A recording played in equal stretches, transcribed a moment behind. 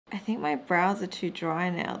I think my brows are too dry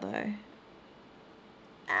now though.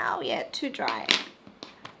 Ow, yeah, too dry.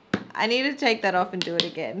 I need to take that off and do it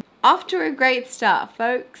again. Off to a great start,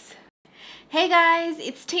 folks. Hey guys,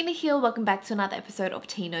 it's Tina here. Welcome back to another episode of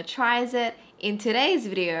Tina Tries It. In today's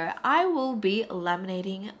video, I will be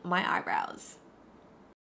laminating my eyebrows.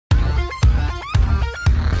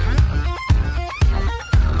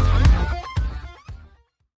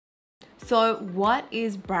 So what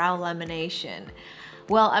is brow lamination?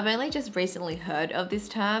 Well, I've only just recently heard of this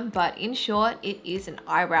term, but in short, it is an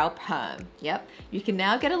eyebrow perm. Yep, you can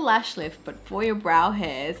now get a lash lift, but for your brow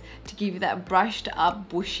hairs to give you that brushed up,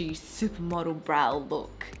 bushy, supermodel brow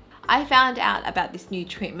look. I found out about this new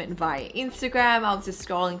treatment via Instagram. I was just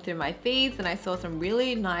scrolling through my feeds and I saw some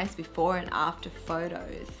really nice before and after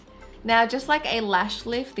photos. Now, just like a lash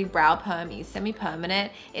lift, the brow perm is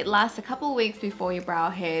semi-permanent. It lasts a couple of weeks before your brow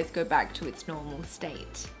hairs go back to its normal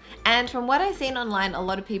state. And from what I've seen online, a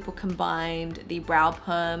lot of people combined the brow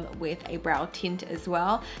perm with a brow tint as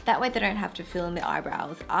well. That way they don't have to fill in the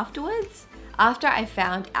eyebrows afterwards. After I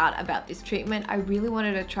found out about this treatment, I really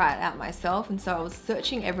wanted to try it out myself, and so I was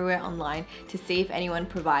searching everywhere online to see if anyone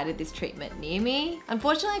provided this treatment near me.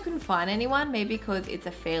 Unfortunately, I couldn't find anyone, maybe because it's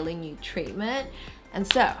a fairly new treatment. And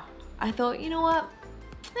so I thought, you know what,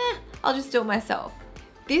 I'll just do it myself.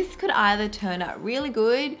 This could either turn out really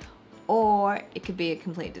good or it could be a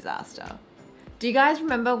complete disaster. Do you guys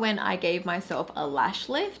remember when I gave myself a lash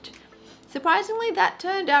lift? Surprisingly, that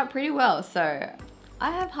turned out pretty well, so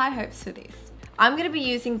I have high hopes for this. I'm going to be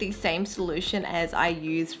using the same solution as I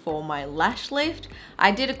used for my lash lift.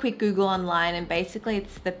 I did a quick Google online and basically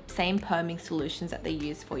it's the same perming solutions that they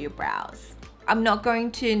use for your brows. I'm not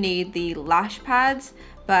going to need the lash pads,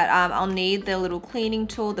 but I'll need the little cleaning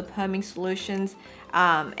tool, the perming solutions,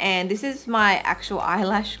 and this is my actual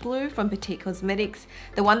eyelash glue from Petite Cosmetics.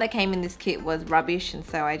 The one that came in this kit was rubbish, and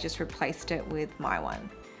so I just replaced it with my one.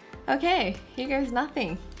 Okay, here goes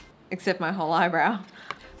nothing, except my whole eyebrow.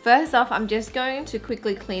 First off, I'm just going to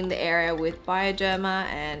quickly clean the area with Bioderma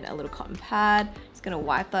and a little cotton pad. Just gonna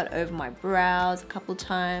wipe that over my brows a couple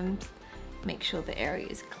times, make sure the area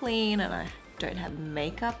is clean and I don't have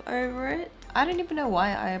makeup over it. I don't even know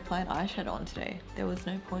why I applied eyeshadow on today. There was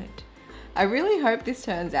no point. I really hope this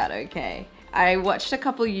turns out okay. I watched a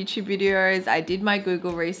couple YouTube videos, I did my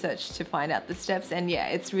Google research to find out the steps, and yeah,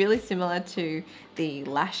 it's really similar to the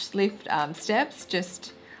lash lift steps,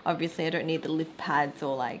 just obviously I don't need the lift pads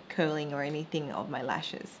or like curling or anything of my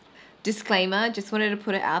lashes. Disclaimer, just wanted to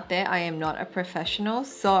put it out there, I am not a professional,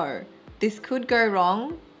 so this could go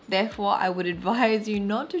wrong. Therefore, I would advise you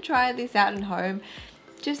not to try this out at home.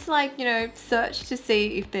 Just like, you know, search to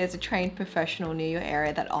see if there's a trained professional near your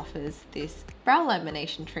area that offers this brow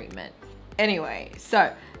lamination treatment. Anyway,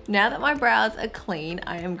 so now that my brows are clean,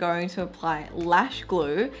 I am going to apply lash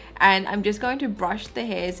glue and I'm just going to brush the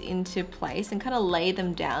hairs into place and kind of lay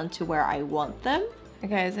them down to where I want them.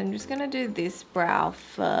 Okay, so I'm just gonna do this brow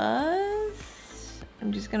first.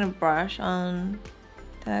 I'm just gonna brush on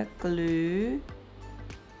the glue.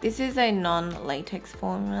 This is a non-latex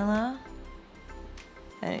formula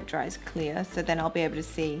and it dries clear, so then I'll be able to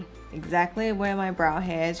see exactly where my brow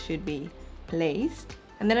hairs should be placed.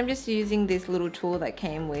 And then I'm just using this little tool that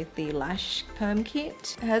came with the lash perm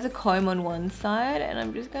kit. It has a comb on one side and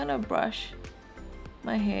I'm just gonna brush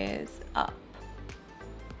my hairs up.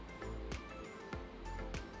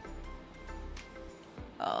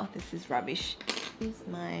 Oh, this is rubbish. Here's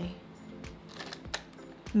my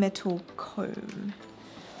metal comb.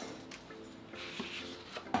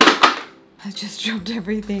 I just dropped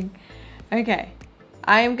everything. Okay,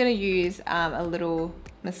 I am gonna use a little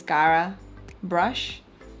mascara brush.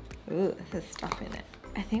 Ooh, there's stuff in it.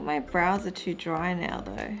 I think my brows are too dry now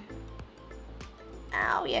though.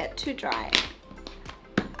 Ow, yeah, too dry.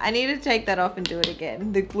 I need to take that off and do it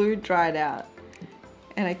again. The glue dried out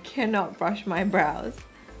and I cannot brush my brows.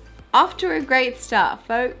 Off to a great start,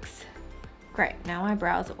 folks. Great, now my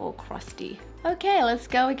brows are all crusty. Okay, let's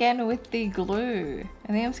go again with the glue. I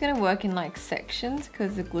think I'm just gonna work in like sections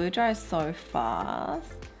because the glue dries so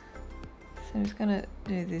fast. So I'm just gonna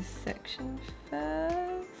do this section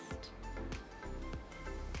first.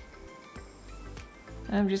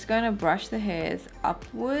 And I'm just gonna brush the hairs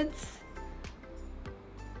upwards.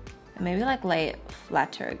 And maybe like lay it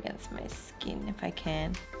flatter against my skin if I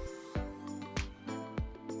can.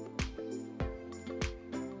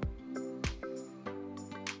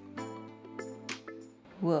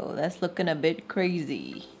 Whoa, that's looking a bit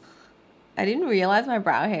crazy. I didn't realize my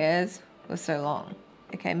brow hairs were so long.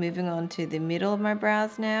 Okay, moving on to the middle of my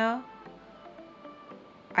brows now.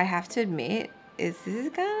 I have to admit, this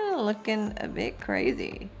is kind of looking a bit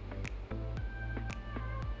crazy.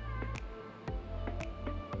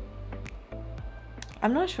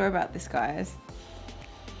 I'm not sure about this, guys.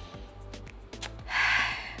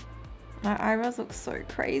 My eyebrows look so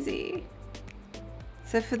crazy.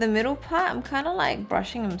 So for the middle part, I'm kind of like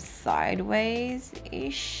brushing them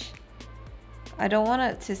sideways-ish. I don't want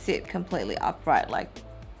it to sit completely upright like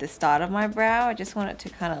the start of my brow. I just want it to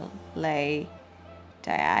kind of lay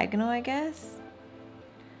diagonal, I guess.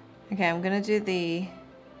 Okay, I'm gonna do the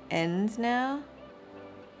ends now.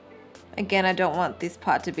 Again, I don't want this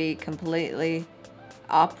part to be completely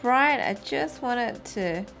upright. I just want it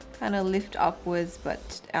to kind of lift upwards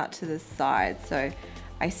but out to the side, so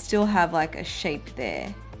I still have like a shape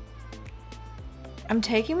there. I'm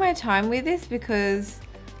taking my time with this because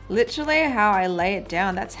literally how I lay it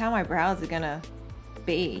down, that's how my brows are gonna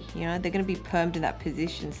be, you know, they're gonna be permed in that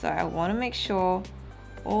position. So I want to make sure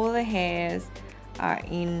all the hairs are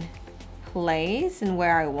in place and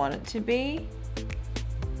where I want it to be.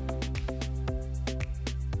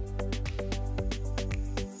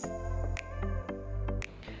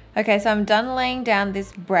 Okay, so I'm done laying down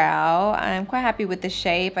this brow. I'm quite happy with the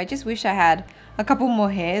shape. I just wish I had a couple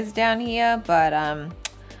more hairs down here, but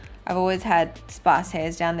I've always had sparse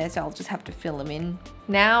hairs down there, so I'll just have to fill them in.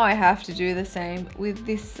 Now I have to do the same with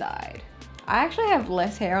this side. I actually have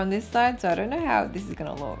less hair on this side, so I don't know how this is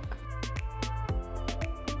gonna look.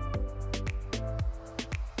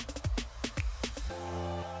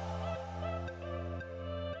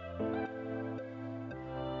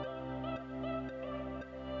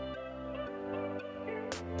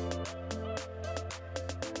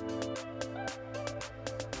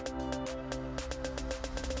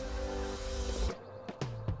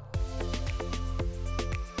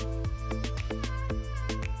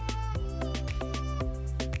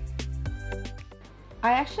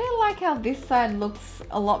 I actually like how this side looks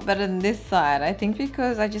a lot better than this side. I think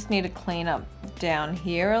because I just need to clean up down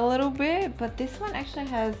here a little bit, but this one actually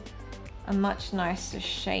has a much nicer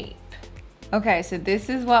shape. Okay, so this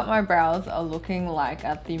is what my brows are looking like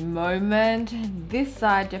at the moment. This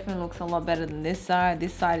side definitely looks a lot better than this side.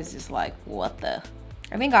 This side is just like, what the?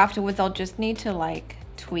 I think afterwards I'll just need to like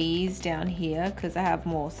tweeze down here because I have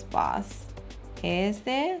more sparse hairs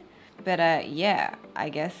there. But yeah, I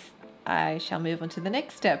guess I shall move on to the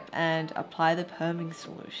next step and apply the perming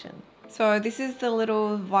solution. So this is the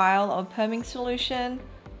little vial of perming solution.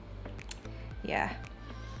 Yeah,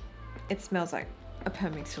 it smells like a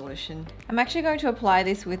perming solution. I'm actually going to apply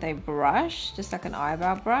this with a brush, just like an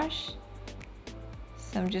eyebrow brush.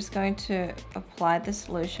 So I'm just going to apply the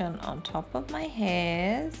solution on top of my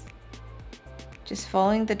hairs, just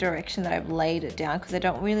following the direction that I've laid it down because I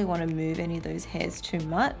don't really want to move any of those hairs too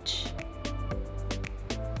much.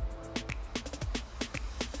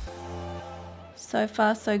 So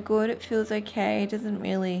far so good, it feels okay. It doesn't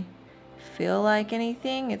really feel like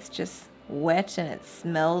anything. It's just wet and it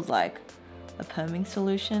smells like a perming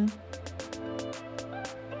solution.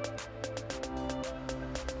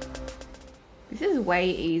 This is way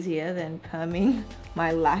easier than perming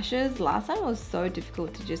my lashes. Last time it was so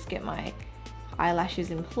difficult to just get my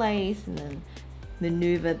eyelashes in place and then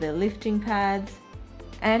maneuver the lifting pads.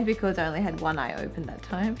 And because I only had one eye open that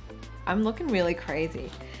time, I'm looking really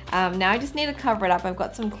crazy. Now I just need to cover it up. I've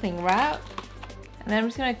got some cling wrap. And then I'm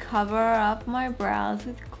just gonna cover up my brows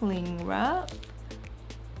with cling wrap.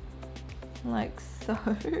 Like so.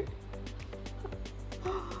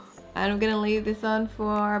 And I'm gonna leave this on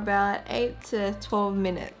for about 8 to 12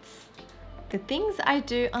 minutes. The things I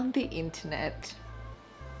do on the internet.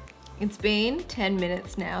 It's been 10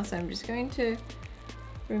 minutes now, so I'm just going to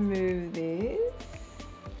remove this.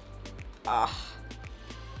 Ah.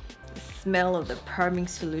 Smell of the perming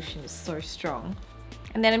solution is so strong.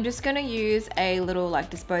 And then I'm just going to use a little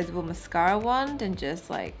like disposable mascara wand and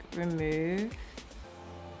just like remove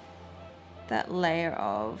that layer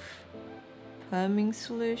of perming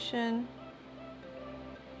solution.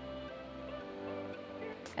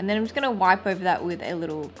 And then I'm just going to wipe over that with a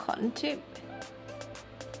little cotton tip.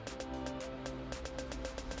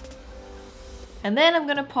 And then I'm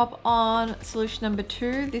going to pop on solution number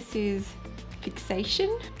 2. This is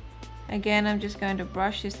fixation. Again, I'm just going to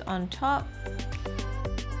brush this on top.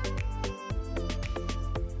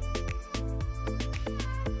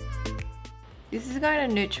 This is going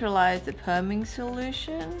to neutralize the perming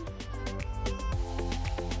solution.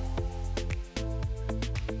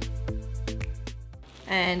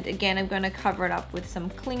 And again, I'm going to cover it up with some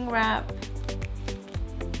cling wrap.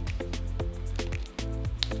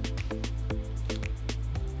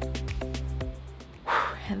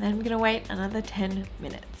 And then I'm going to wait another 10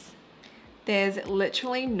 minutes. There's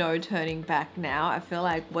literally no turning back now. I feel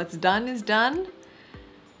like what's done is done.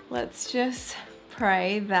 Let's just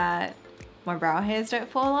pray that my brow hairs don't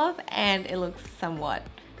fall off, and it looks somewhat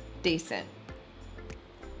decent.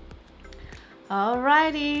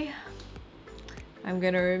 Alrighty, I'm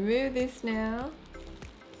gonna remove this now.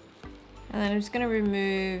 And then I'm just gonna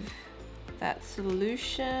remove that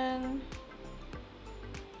solution.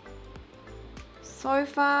 So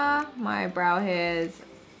far, my brow hairs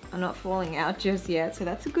are not falling out just yet, so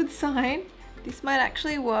that's a good sign. This might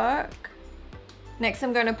actually work. Next,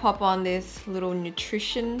 I'm going to pop on this little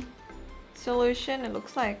nutrition solution. It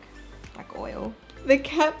looks like oil. The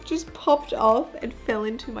cap just popped off and fell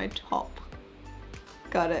into my top.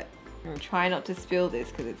 Got it. I'm trying not to spill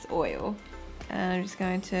this because it's oil. And I'm just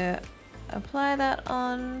going to apply that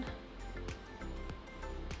on.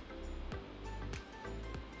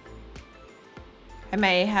 I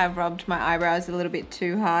may have rubbed my eyebrows a little bit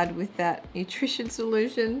too hard with that nutrition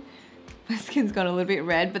solution. My skin's gone a little bit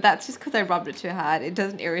red, but that's just because I rubbed it too hard. It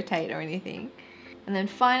doesn't irritate or anything. And then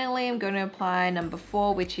finally, I'm going to apply number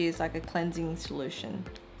 4, which is like a cleansing solution.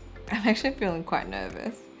 I'm actually feeling quite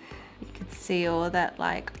nervous. You can see all that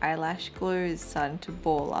like eyelash glue is starting to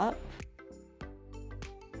ball up.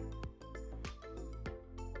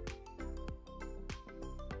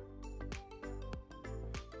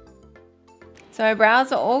 So my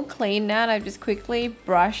brows are all clean now, and I've just quickly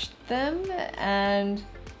brushed them, and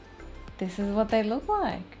this is what they look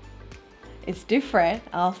like. It's different,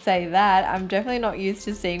 I'll say that. I'm definitely not used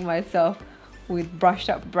to seeing myself with brushed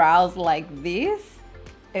up brows like this.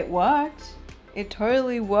 It worked. It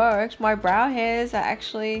totally worked. My brow hairs are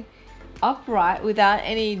actually upright without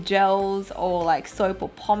any gels or like soap or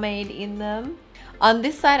pomade in them. On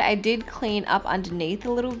this side, I did clean up underneath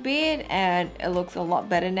a little bit, and it looks a lot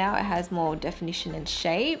better now. It has more definition and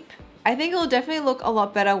shape. I think it'll definitely look a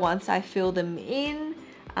lot better once I fill them in,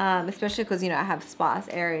 especially because, you know, I have sparse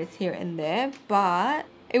areas here and there, but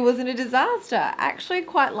it wasn't a disaster. I actually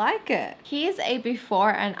quite like it. Here's a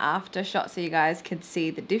before and after shot so you guys can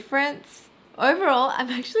see the difference. Overall,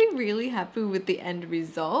 I'm actually really happy with the end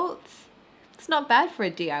results. It's not bad for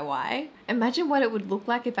a DIY. Imagine what it would look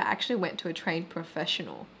like if I actually went to a trained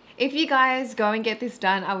professional. If you guys go and get this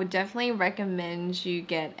done, I would definitely recommend you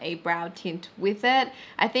get a brow tint with it.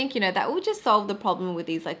 I think, you know, that will just solve the problem with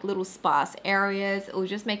these like little sparse areas. It will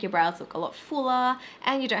just make your brows look a lot fuller,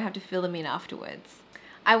 and you don't have to fill them in afterwards.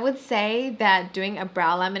 I would say that doing a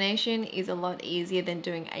brow lamination is a lot easier than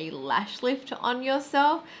doing a lash lift on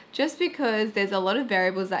yourself, just because there's a lot of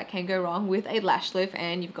variables that can go wrong with a lash lift,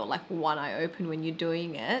 and you've got like one eye open when you're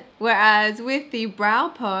doing it. Whereas with the brow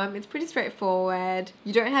perm, it's pretty straightforward.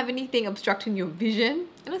 You don't have anything obstructing your vision,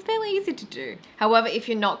 and it's fairly easy to do. However, if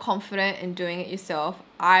you're not confident in doing it yourself,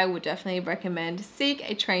 I would definitely recommend seek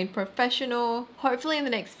a trained professional. Hopefully in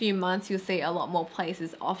the next few months, you'll see a lot more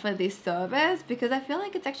places offer this service, because I feel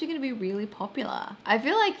like it's actually going to be really popular. I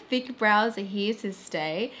feel like thick brows are here to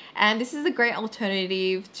stay, and this is a great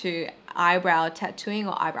alternative to eyebrow tattooing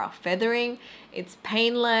or eyebrow feathering. It's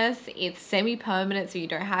painless, it's semi-permanent, so you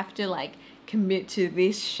don't have to like commit to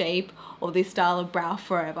this shape or this style of brow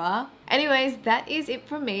forever. Anyways, that is it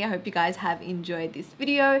from me. I hope you guys have enjoyed this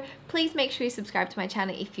video. Please make sure you subscribe to my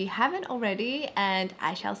channel if you haven't already, and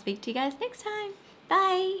I shall speak to you guys next time.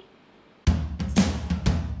 Bye!